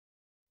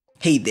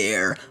Hey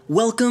there,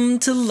 welcome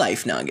to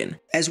Life Noggin.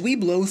 As we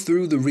blow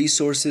through the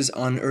resources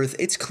on Earth,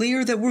 it's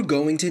clear that we're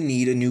going to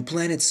need a new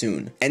planet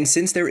soon. And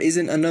since there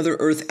isn't another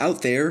Earth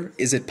out there,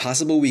 is it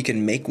possible we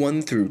can make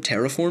one through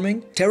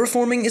terraforming?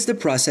 Terraforming is the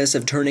process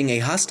of turning a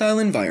hostile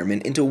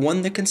environment into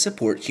one that can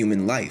support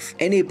human life.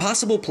 And a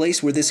possible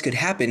place where this could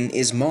happen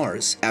is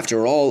Mars.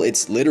 After all,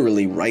 it's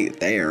literally right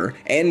there,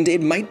 and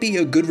it might be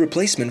a good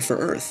replacement for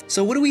Earth.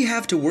 So what do we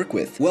have to work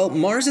with? Well,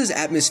 Mars's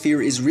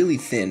atmosphere is really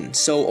thin,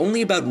 so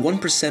only about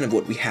 1% of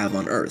what we have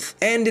on Earth.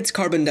 And it's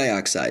carbon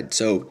dioxide,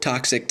 so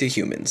toxic to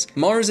humans.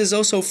 Mars is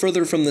also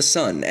further from the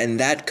sun, and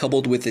that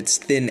coupled with its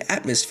thin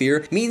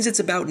atmosphere means it's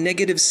about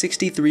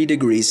 -63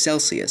 degrees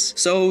Celsius.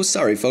 So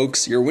sorry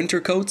folks, your winter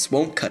coats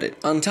won't cut it.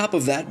 On top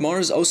of that,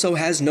 Mars also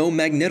has no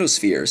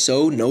magnetosphere,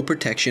 so no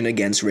protection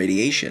against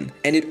radiation.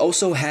 And it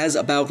also has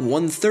about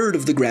 1/3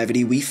 of the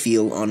gravity we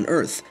feel on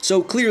Earth.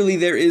 So clearly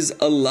there is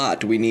a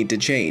lot we need to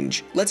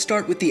change. Let's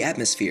start with the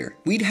atmosphere.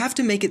 We'd have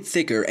to make it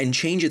thicker and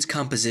change its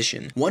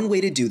composition. One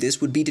way to do this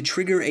would be to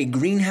trigger a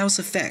greenhouse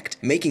effect,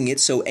 making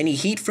it so any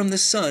heat from the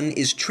sun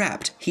is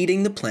trapped,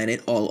 heating the planet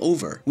all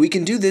over. We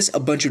can do this a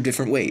bunch of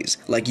different ways,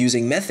 like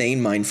using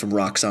methane mined from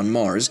rocks on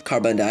Mars,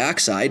 carbon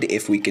dioxide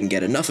if we can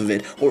get enough of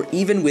it, or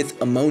even with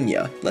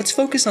ammonia. Let's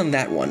focus on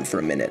that one for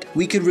a minute.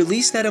 We could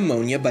release that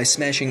ammonia by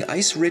smashing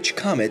ice-rich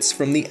comets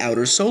from the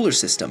outer solar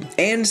system.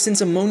 And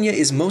since ammonia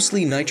is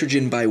mostly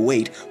nitrogen by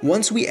weight,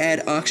 once we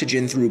add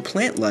oxygen through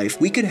plant life,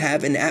 we could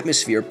have an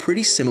atmosphere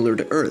pretty similar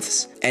to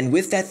Earth's. And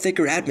with that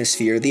thicker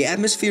atmosphere, the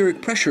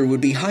atmospheric pressure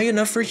would be high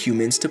enough for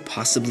humans to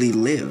possibly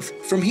live.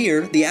 From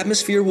here, the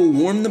atmosphere will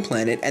warm the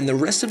planet and the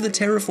rest of the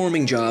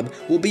terraforming job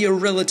will be a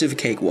relative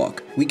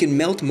cakewalk. We can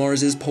melt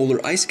Mars's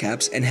polar ice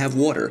caps and have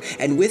water,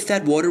 and with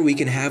that water we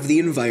can have the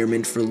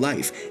environment for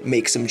life,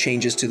 make some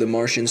changes to the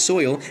Martian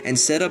soil, and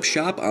set up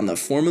shop on the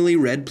formerly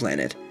red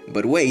planet.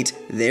 But wait,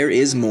 there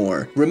is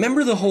more.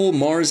 Remember the whole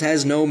Mars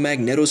has no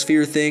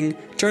magnetosphere thing?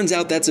 Turns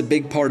out that's a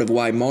big part of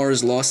why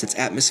Mars lost its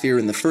atmosphere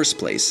in the first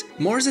place.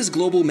 Mars's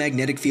global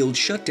magnetic field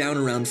shut down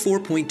around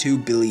 4.2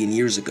 billion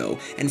years ago,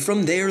 and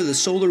from there the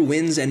solar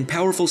winds and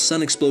powerful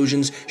sun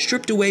explosions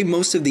stripped away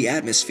most of the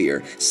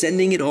atmosphere,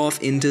 sending it off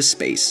into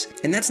space.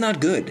 And that's not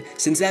good,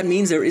 since that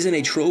means there isn't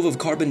a trove of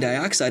carbon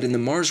dioxide in the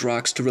Mars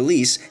rocks to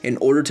release in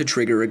order to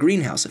trigger a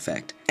greenhouse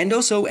effect. And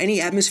also,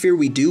 any atmosphere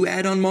we do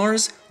add on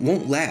Mars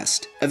won't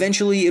last.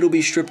 Eventually, it'll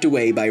be stripped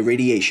away by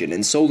radiation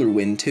and solar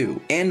wind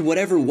too. And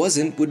whatever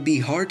wasn't would be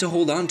hard to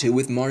hold on to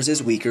with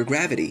Mars's weaker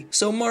gravity.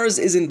 So Mars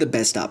isn't the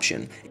best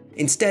option.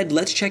 Instead,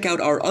 let's check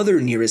out our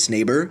other nearest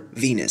neighbor,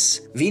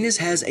 Venus. Venus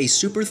has a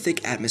super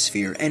thick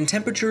atmosphere and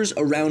temperatures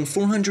around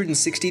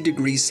 460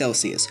 degrees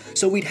Celsius,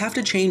 so we'd have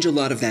to change a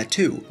lot of that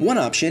too. One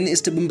option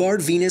is to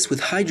bombard Venus with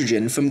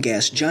hydrogen from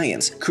gas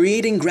giants,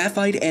 creating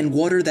graphite and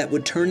water that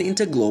would turn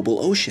into global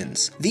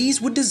oceans.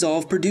 These would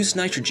dissolve produced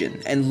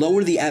nitrogen and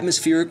lower the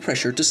atmospheric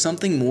pressure to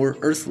something more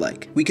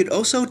Earth-like. We could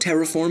also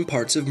terraform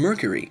parts of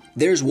Mercury.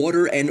 There's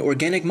water and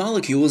organic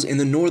molecules in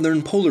the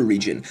northern polar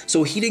region,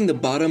 so heating the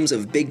bottoms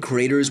of big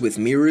craters with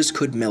mirrors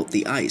could melt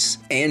the ice,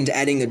 and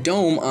adding a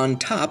dome on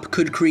top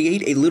could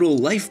create a little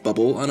life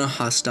bubble on a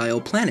hostile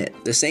planet.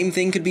 The same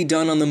thing could be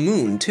done on the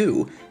moon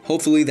too.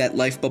 Hopefully that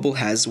life bubble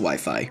has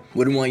Wi-Fi.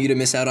 Wouldn't want you to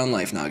miss out on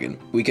Life Noggin.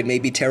 We could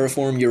maybe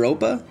terraform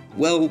Europa?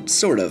 Well,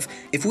 sort of.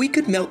 If we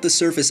could melt the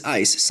surface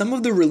ice, some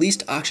of the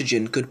released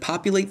oxygen could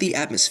populate the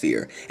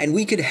atmosphere, and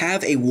we could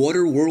have a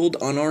water world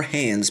on our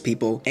hands,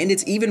 people. And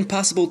it's even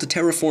possible to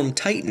terraform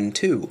Titan,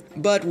 too.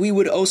 But we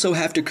would also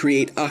have to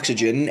create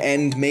oxygen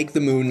and make the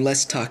moon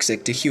less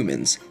toxic to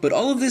humans. But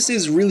all of this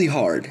is really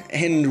hard,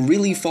 and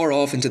really far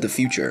off into the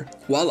future.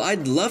 While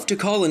I'd love to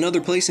call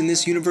another place in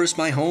this universe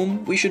my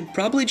home, we should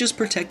probably just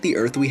protect the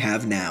Earth we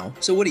have now.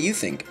 So what do you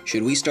think?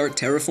 Should we start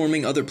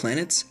terraforming other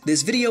planets?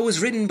 This video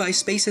was written by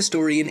space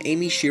historian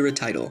Amy Shira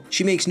Title.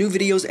 She makes new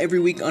videos every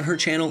week on her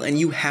channel and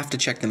you have to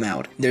check them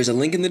out. There's a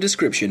link in the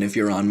description if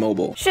you're on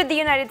mobile. Should the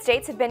United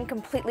States have been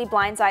completely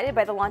blindsided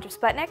by the launch of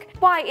Sputnik?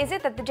 Why is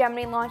it that the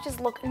Gemini launches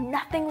look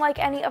nothing like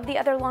any of the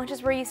other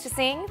launches we're used to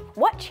seeing?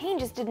 What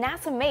changes did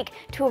NASA make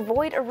to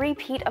avoid a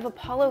repeat of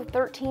Apollo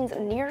 13's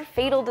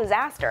near-fatal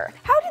disaster?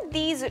 How did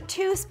these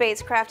two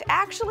spacecraft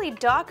actually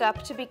dock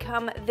up to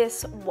become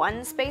this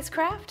one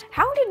spacecraft?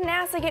 How did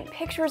NASA get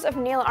pictures of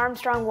Neil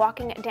Armstrong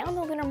walking down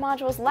the lunar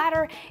module's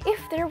ladder if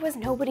there was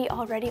nobody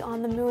already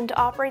on the moon to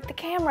operate the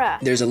camera?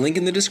 There's a link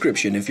in the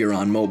description if you're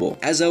on mobile.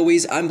 As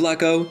always, I'm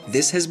Blacko.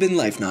 This has been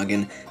Life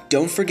Noggin.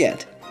 Don't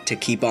forget to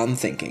keep on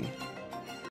thinking.